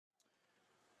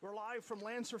We're live from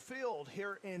Lancer Field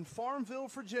here in Farmville,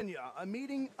 Virginia, a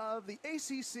meeting of the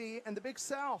ACC and the Big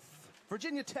South.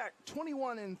 Virginia Tech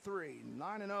 21-3,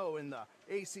 9-0 in the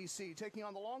ACC, taking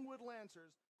on the Longwood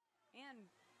Lancers. And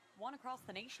one across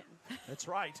the nation. That's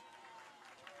right.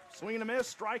 Swing and a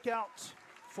miss, strikeout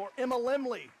for Emma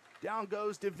Limley. Down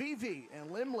goes DeVivi,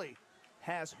 and Limley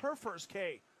has her first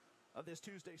K of this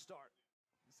Tuesday start.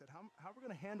 He said, how are we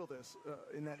going to handle this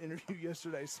in that interview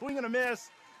yesterday? Swing and a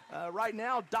miss. Right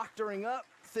now, doctoring up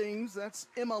things, that's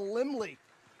Emma Limley.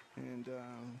 And a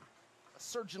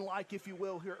surgeon-like, if you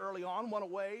will, here early on. One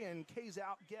away and K's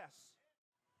out, guess.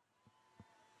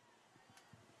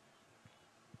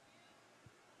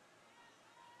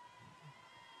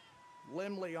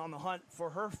 Limley on the hunt for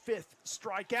her fifth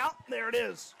strikeout. There it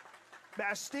is.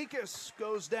 Bastikas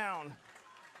goes down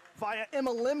via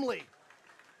Emma Limley.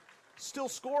 Still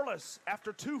scoreless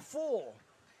after two full,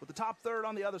 with the top third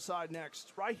on the other side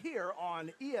next, right here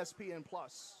on ESPN+. Well,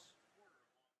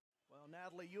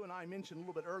 Natalie, you and I mentioned a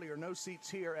little bit earlier, no seats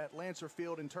here at Lancer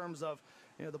Field in terms of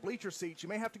the bleacher seats. You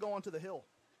may have to go onto the hill.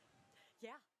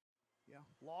 Yeah. Yeah,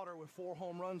 Lauder with 4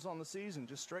 home runs on the season.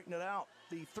 Just straighten it out.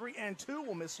 The 3-2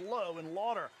 will miss low, and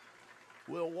Lauder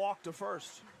will walk to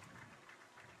first.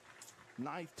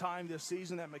 9th time this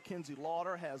season that Mackenzie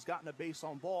Lauder has gotten a base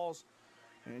on balls,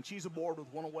 and she's aboard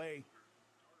with one away.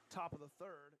 Top of the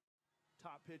third.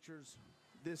 Top pitchers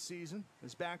this season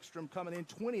is Backstrom coming in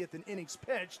 20th in innings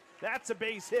pitched. That's a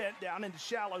base hit down into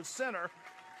shallow center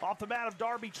off the bat of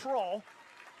Darby Troll.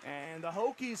 And the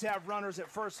Hokies have runners at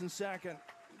first and second.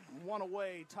 One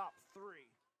away, top 3.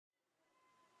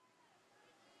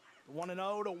 The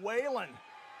 1-0 to Whalen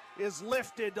is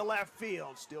lifted to left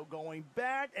field. Still going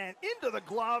back and into the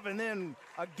glove and then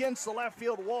against the left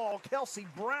field wall. Kelsey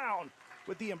Brown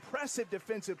with the impressive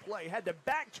defensive play. Had to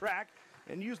backtrack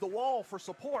and use the wall for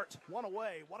support. One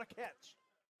away. What a catch.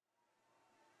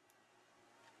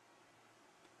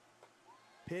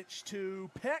 Pitch to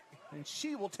Peck, and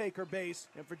she will take her base,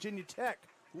 and Virginia Tech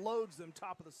loads them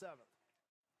top of the 7th.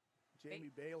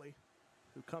 Jamie Bailey,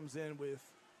 who comes in with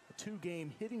a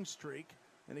 2-game hitting streak.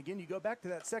 And again, you go back to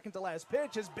that second to last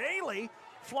pitch as Bailey,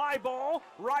 fly ball,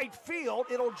 right field.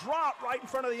 It'll drop right in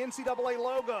front of the NCAA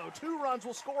logo. 2 runs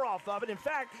will score off of it. In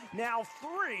fact, now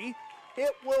 3.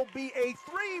 It will be a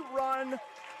 3-run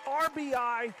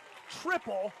RBI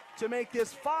triple to make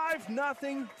this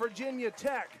 5-0 Virginia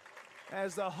Tech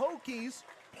as the Hokies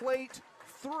plate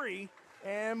 3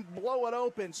 and blow it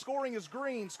open. Scoring is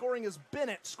Green, scoring is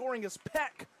Bennett, scoring is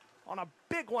Peck on a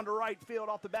big one to right field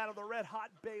off the bat of the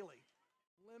red-hot Bailey.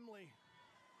 Limley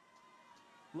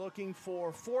looking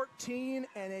for 14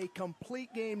 and a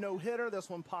complete game no-hitter. This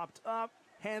one popped up,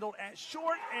 handled at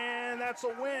short, and that's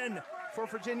a win for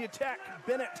Virginia Tech.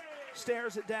 Bennett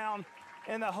stares it down,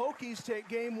 and the Hokies take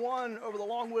game 1 over the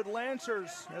Longwood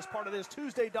Lancers as part of this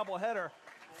Tuesday doubleheader.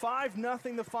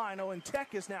 5-0 the final, and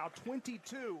Tech is now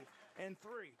 22-3. Virginia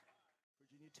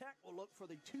Tech will look for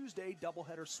the Tuesday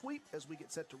doubleheader sweep as we get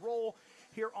set to roll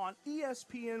here on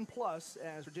ESPN Plus.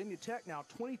 As Virginia Tech now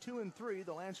 22-3,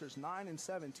 the Lancers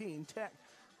 9-17. Tech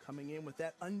coming in with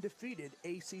that undefeated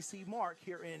ACC mark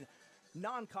here in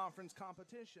non-conference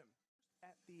competition.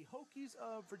 At the Hokies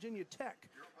of Virginia Tech,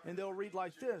 and they'll read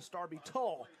like this: Darby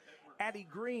Tull, Addie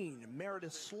Green,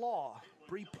 Meredith Slaw,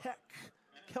 Bree Peck,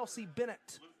 Kelsey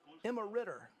Bennett, Emma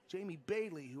Ritter, Jamie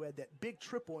Bailey, who had that big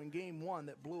triple in game 1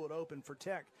 that blew it open for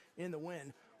Tech in the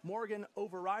win. Morgan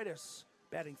Overitis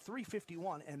batting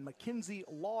 .351, and Mackenzie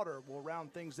Lauder will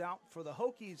round things out for the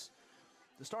Hokies.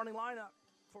 The starting lineup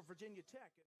for Virginia Tech.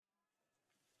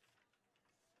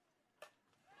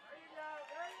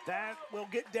 That will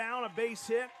get down, a base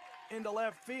hit into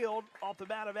left field off the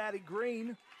bat of Addie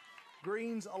Green.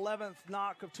 Green's 11th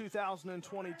knock of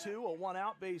 2022, a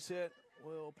 1-out base hit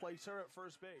will place her at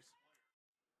first base.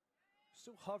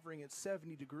 Still hovering at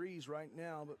 70 degrees right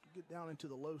now, but get down into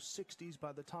the low 60s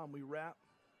by the time we wrap.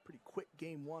 Pretty quick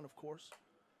game 1, of course.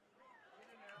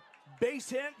 Base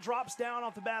hit drops down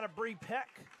off the bat of Bree Peck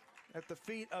at the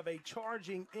feet of a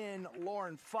charging in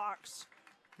Lauren Fox.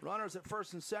 Runners at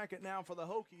first and second now for the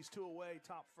Hokies, 2 away,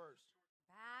 top first.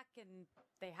 Back, and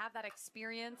they have that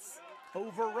experience.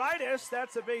 Overitis,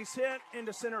 that's a base hit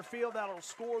into center field. That'll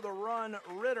score the run.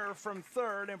 Ritter from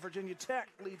third, and Virginia Tech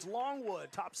leads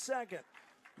Longwood, top second,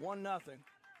 1-0. Here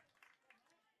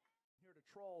to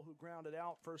Troll, who grounded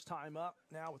out first time up.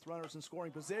 Now with runners in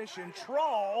scoring position.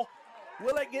 Troll,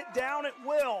 will it get down? It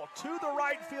will, to the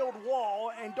right field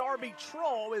wall, and Darby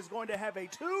Troll is going to have a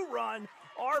 2-run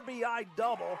RBI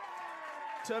double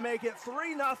to make it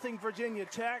 3-0 Virginia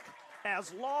Tech,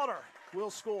 as Lauder will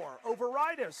score.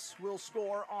 Overitis will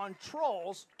score on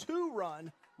Troll's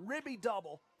 2-run Ribby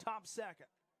double, top second.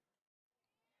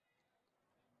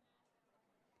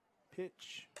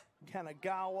 Pitch,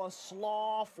 Kanagawa,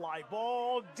 slaw, fly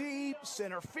ball, deep,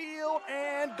 center field,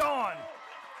 and gone.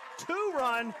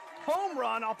 2-run home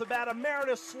run off the bat of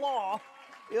Meredith Slaw.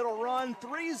 It'll run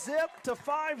 3-zip to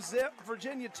 5-zip,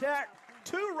 Virginia Tech.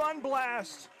 2-run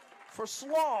blast for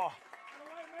Slaw.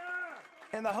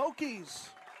 And the Hokies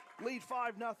lead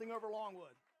 5-0 over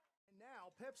Longwood. And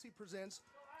now Pepsi presents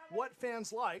What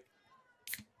Fans Like,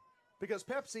 because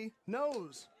Pepsi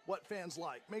knows what fans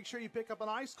like. Make sure you pick up an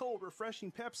ice-cold,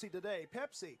 refreshing Pepsi today.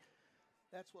 Pepsi,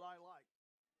 that's what I like.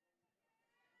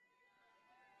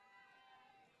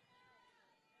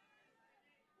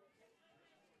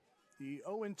 The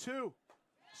 0-2.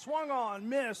 Swung on,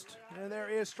 missed, and there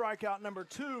is strikeout number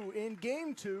 2 in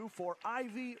game 2 for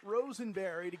Ivy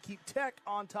Rosenberry to keep Tech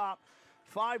on top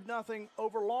 5-0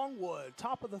 over Longwood.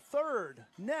 Top of the third,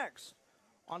 next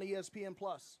on ESPN+.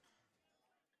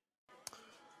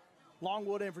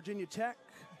 Longwood and Virginia Tech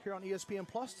here on ESPN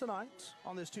Plus tonight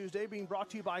on this Tuesday, being brought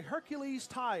to you by Hercules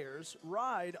Tires.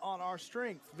 Ride on our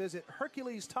strength. Visit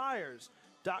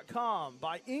HerculesTires.com.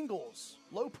 By Ingles,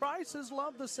 low prices,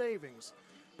 love the savings.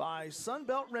 By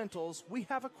Sunbelt Rentals, we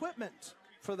have equipment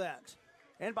for that.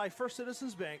 And by First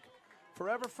Citizens Bank,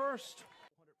 forever first.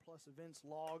 100-plus events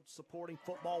logged, supporting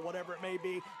football, whatever it may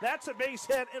be. That's a base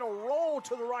hit. It'll roll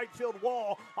to the right field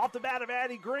wall off the bat of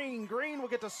Addie Green. Green will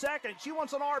get to second. She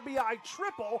wants an RBI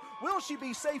triple. Will she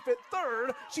be safe at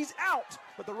third? She's out,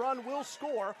 but the run will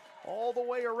score. All the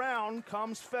way around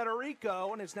comes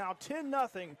Federico, and it's now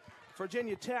 10-0.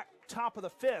 Virginia Tech, top of the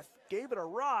fifth. Gave it a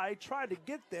ride, tried to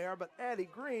get there, but Addie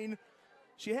Green,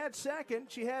 she had second.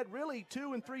 She had really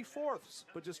 2 3/4,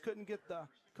 but just couldn't get the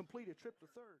completed trip to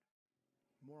third.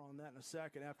 More on that in a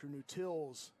second after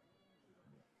Newtill's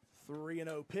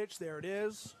 3-0 pitch. There it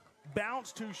is.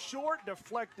 Bounce too short,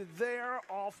 deflected there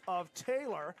off of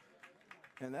Taylor.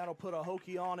 And that'll put a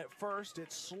Hokie on at first.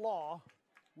 It's Slaw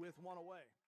with one away.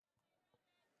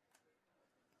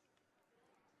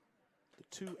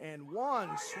 The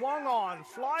 2-1, swung on,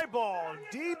 fly ball,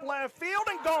 deep left field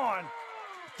and gone.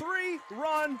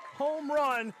 3-run home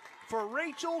run for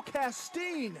Rachel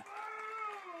Castine.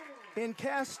 In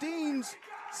Castine's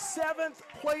 7th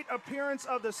plate appearance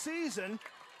of the season,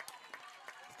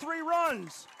 3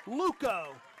 runs.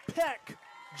 Luco, Peck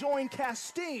join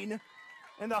Castine,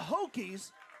 and the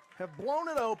Hokies have blown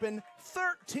it open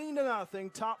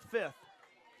 13-0, top fifth.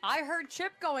 I heard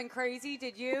Chip going crazy.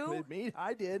 Did you? Me?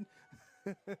 I did.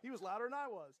 He was louder than I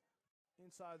was.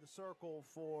 Inside the circle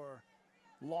for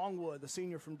Longwood, the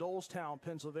senior from Dolestown,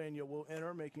 Pennsylvania, will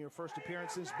enter, making her first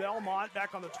appearance since Belmont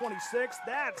back on the 26th.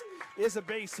 That is a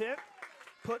base hit.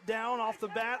 Put down off the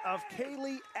bat of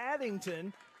Kaylee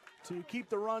Addington to keep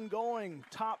the run going.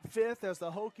 Top fifth, as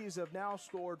the Hokies have now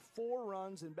scored 4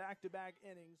 runs in back-to-back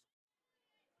innings.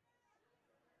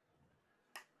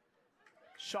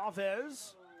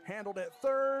 Chavez handled at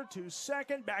third to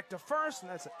second, back to first,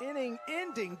 and that's an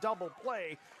inning-ending double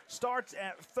play. Starts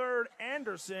at third,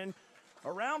 Anderson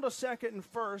around a second and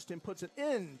first, and puts an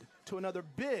end to another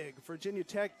big Virginia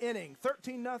Tech inning.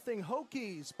 13-0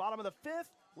 Hokies, bottom of the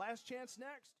fifth, last chance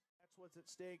next. That's what's at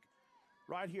stake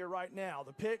right here, right now.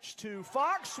 The pitch to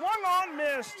Fox, swung on,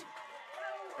 missed.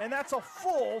 And that's a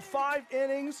full 5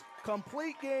 innings,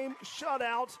 complete game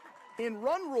shutout in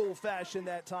run rule fashion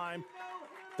that time.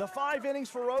 The 5 innings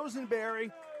for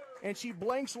Rosenberry, and she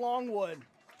blanks Longwood.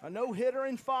 A no-hitter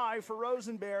in 5 for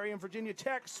Rosenberry, and Virginia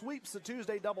Tech sweeps the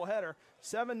Tuesday doubleheader.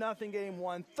 7-0 game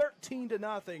 1,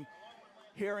 13-0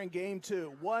 here in game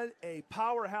 2. What a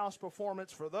powerhouse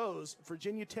performance for those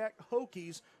Virginia Tech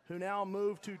Hokies, who now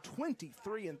move to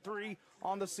 23-3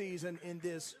 on the season in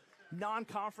this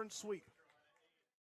non-conference sweep.